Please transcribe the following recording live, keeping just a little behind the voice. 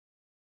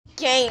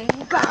game,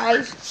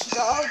 guys.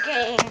 The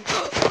game.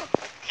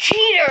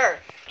 Cheater!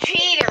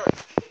 Cheater!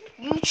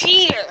 You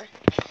cheater!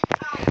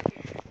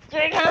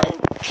 You're gonna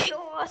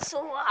kill us a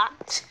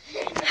lot.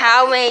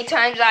 How many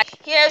times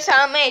here's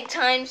how many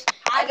times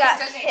I got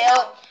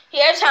killed.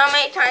 Here's how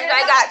many times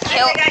I got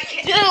killed.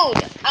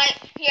 Dude,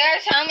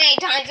 here's how many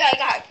times I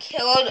got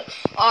killed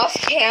off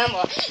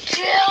camera.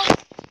 Kill.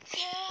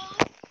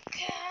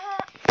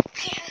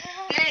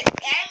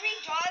 Every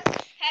dog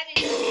had a...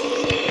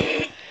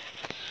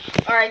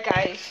 Alright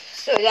guys,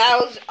 so that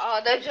was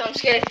all the jump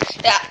scares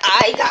that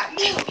I got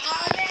killed.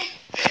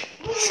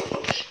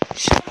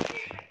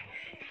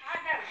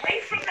 Away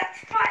from that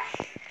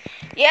spot.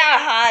 Yeah,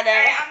 Hada.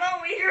 Alright, I'm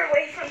gonna lead her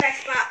away from that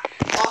spot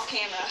off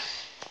camera.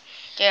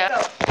 Yeah.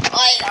 Go.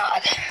 Hi,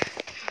 Hada.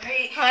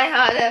 Hi,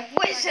 Hada.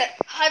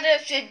 Hada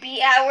should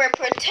be our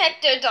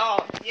protector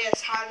dog.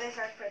 Yes, Hada's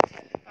our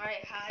protector.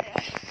 Alright,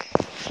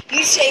 Hada.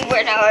 You say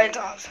where the other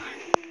dogs are.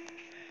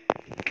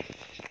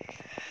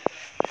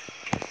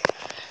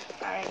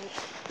 Alright.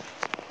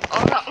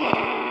 Hold on.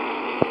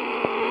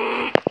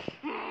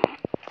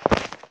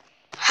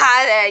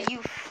 Hada, you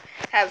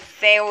have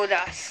failed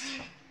us.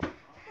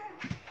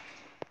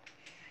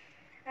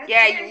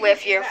 Yeah, you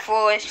with your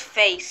foolish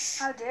face.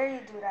 How dare you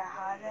do that,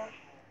 Hada?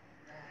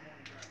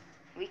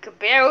 We could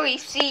barely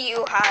see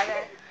you,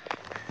 Hada.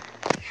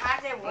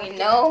 Hada, We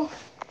know.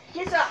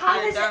 He's a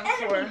Hada's done an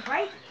enemy, for.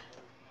 right?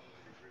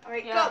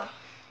 Alright, Yeah.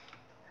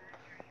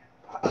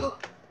 go.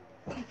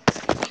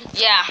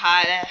 Yeah,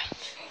 Hada.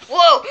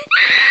 Whoa!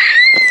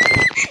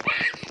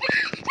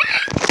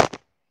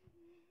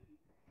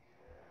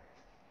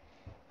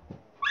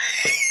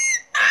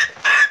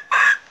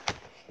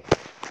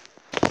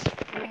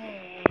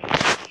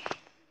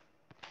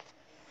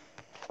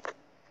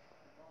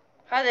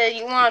 Hada,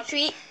 you want a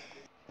treat?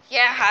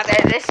 Yeah,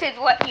 Hada, this is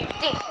what you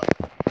think.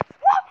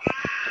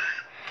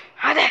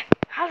 Hada.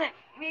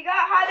 We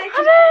got Hada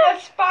to the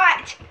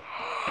spot.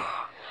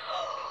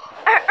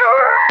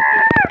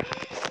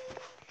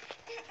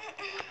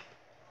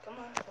 Come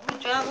on.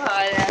 Good job,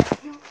 Hada.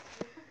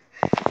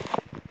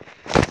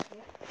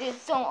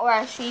 This don't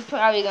work. She's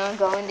probably gonna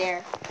go in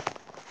there.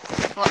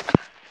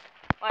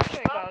 Watch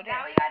her go Now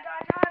there. we got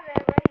Dodge Hada,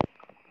 right?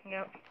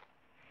 Yep.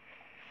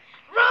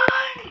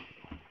 Run!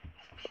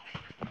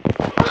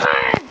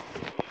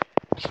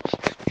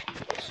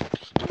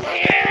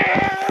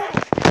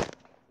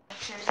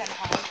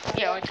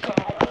 Yeah, let's go.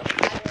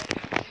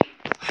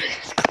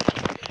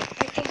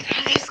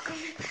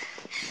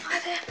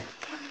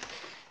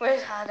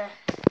 Where's Hada?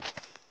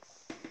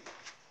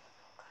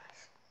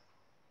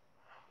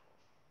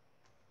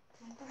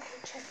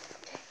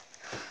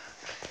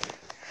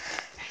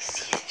 I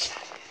see this.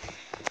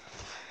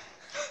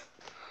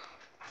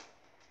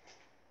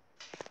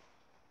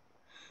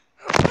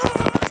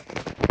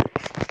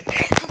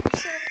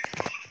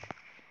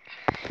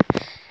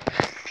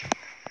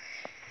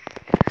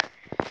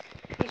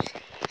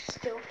 He's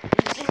still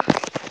easy.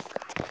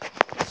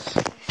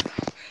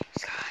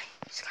 Sky.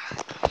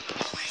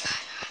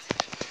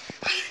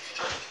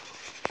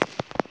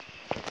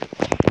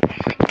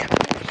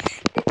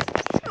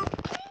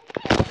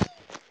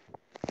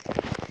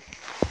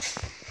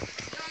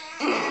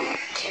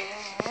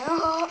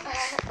 Oh my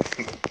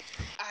god.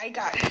 I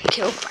got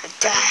killed by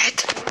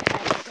Dad.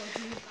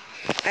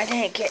 I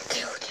didn't get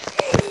killed.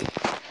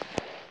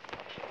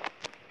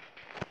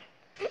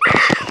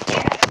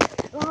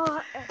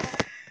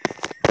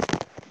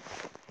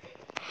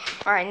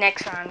 Alright,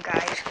 next round,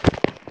 guys.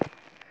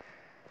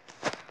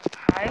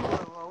 Hi,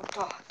 little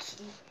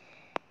doggy.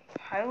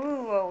 Hi,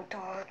 little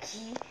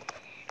doggy.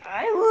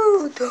 Hi,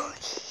 little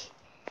doggy.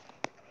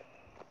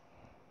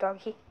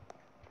 Doggy.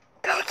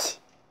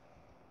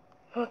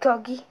 Little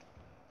doggy.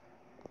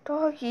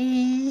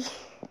 Doggy.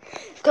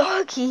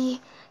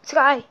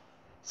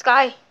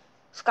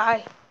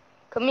 Sky.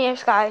 Come here,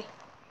 Sky.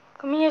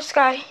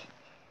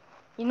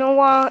 You don't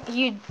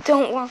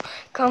want.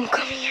 Come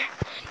here.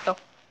 No.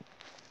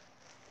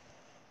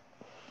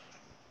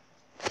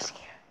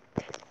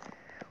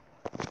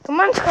 Come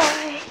on,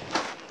 Sky.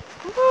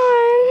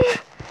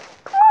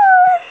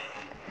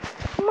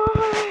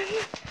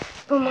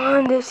 Come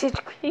on, this is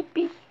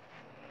creepy.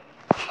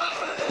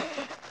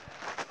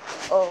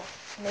 Oh,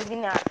 maybe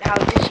not. That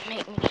would just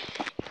make me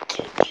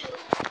kill you.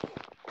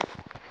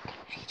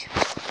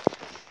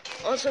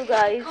 Also,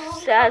 guys,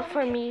 sad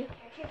for me.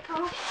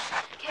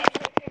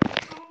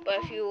 But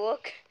if you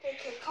look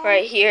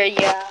right here,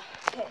 yeah,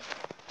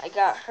 I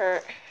got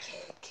hurt.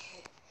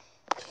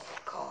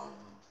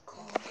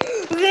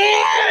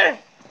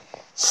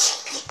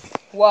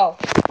 Whoa.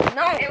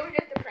 No. It was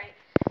just a prank.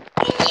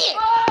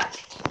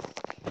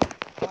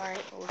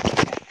 Alright,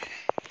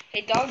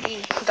 hey, doggy.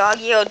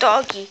 Doggy, oh,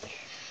 doggy.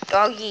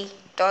 Doggy,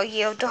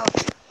 oh,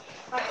 doggy.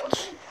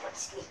 Let's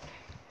see.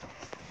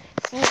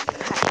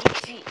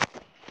 Sneak.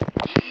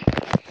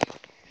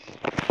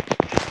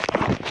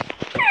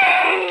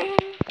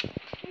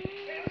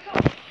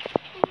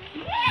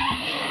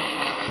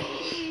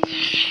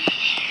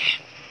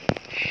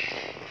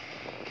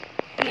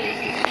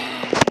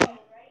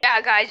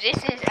 Yeah, guys, this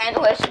is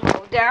endless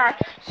mode. there are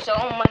so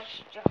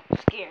much jump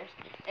scares,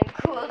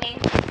 including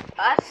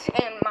us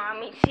and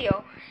Mommy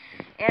Seal,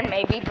 and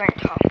maybe Brent.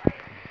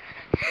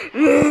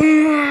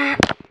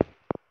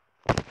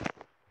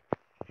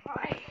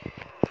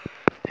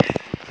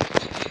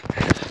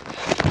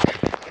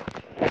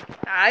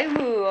 I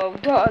will,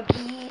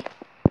 doggy.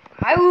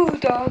 I will,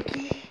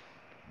 doggy.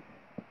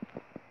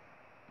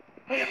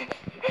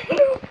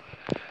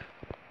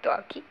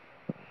 Doggy.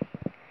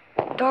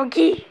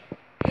 Doggy.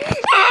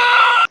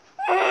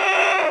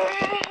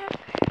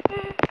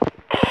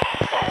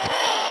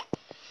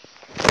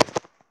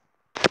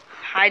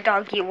 Hi,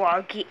 doggy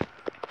woggy.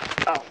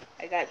 Oh,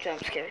 I got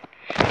jump scared.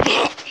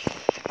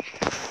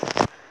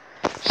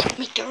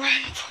 Make the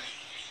run for it.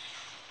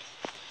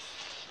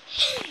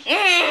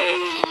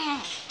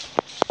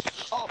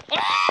 Oh.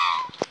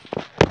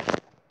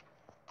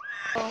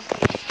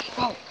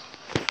 Whoa.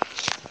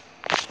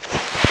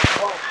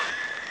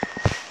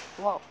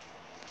 Whoa.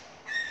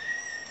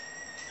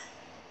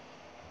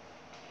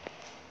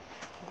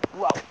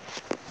 Whoa. Whoa.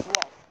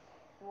 Whoa.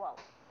 Whoa.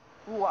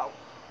 Whoa.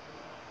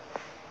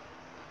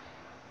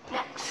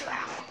 Next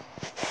round.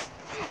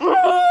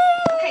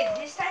 Okay,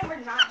 this time we're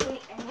not doing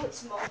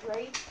endless mode,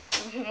 right?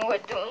 We're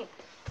doing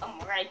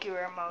a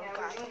regular mode, Yeah,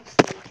 guys. we're doing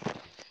stage.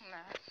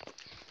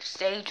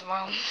 Stage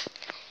mode.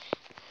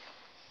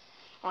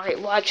 Alright,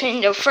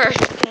 watching the first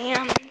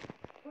cam.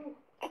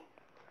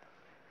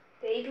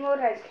 Stage mode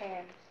has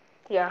cams.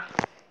 Yeah.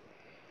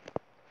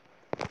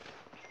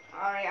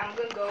 Alright, I'm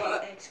gonna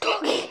go and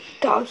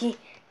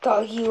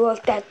Doggy,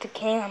 looked at the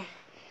cam.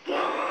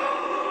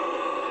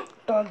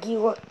 Doggy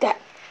looked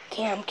at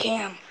cam.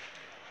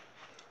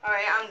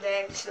 Alright, I'm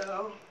dead,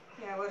 so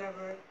yeah,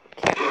 whatever.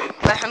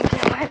 Let him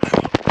kill it.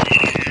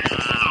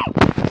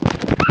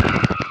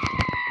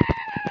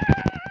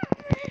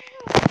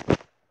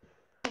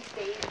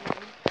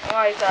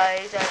 Alright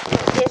guys, I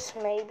think this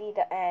may be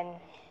the end.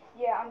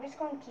 Yeah, I'm just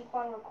gonna keep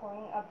on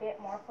recording a bit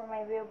more for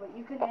my video, but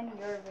you can end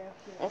your video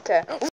too. Okay.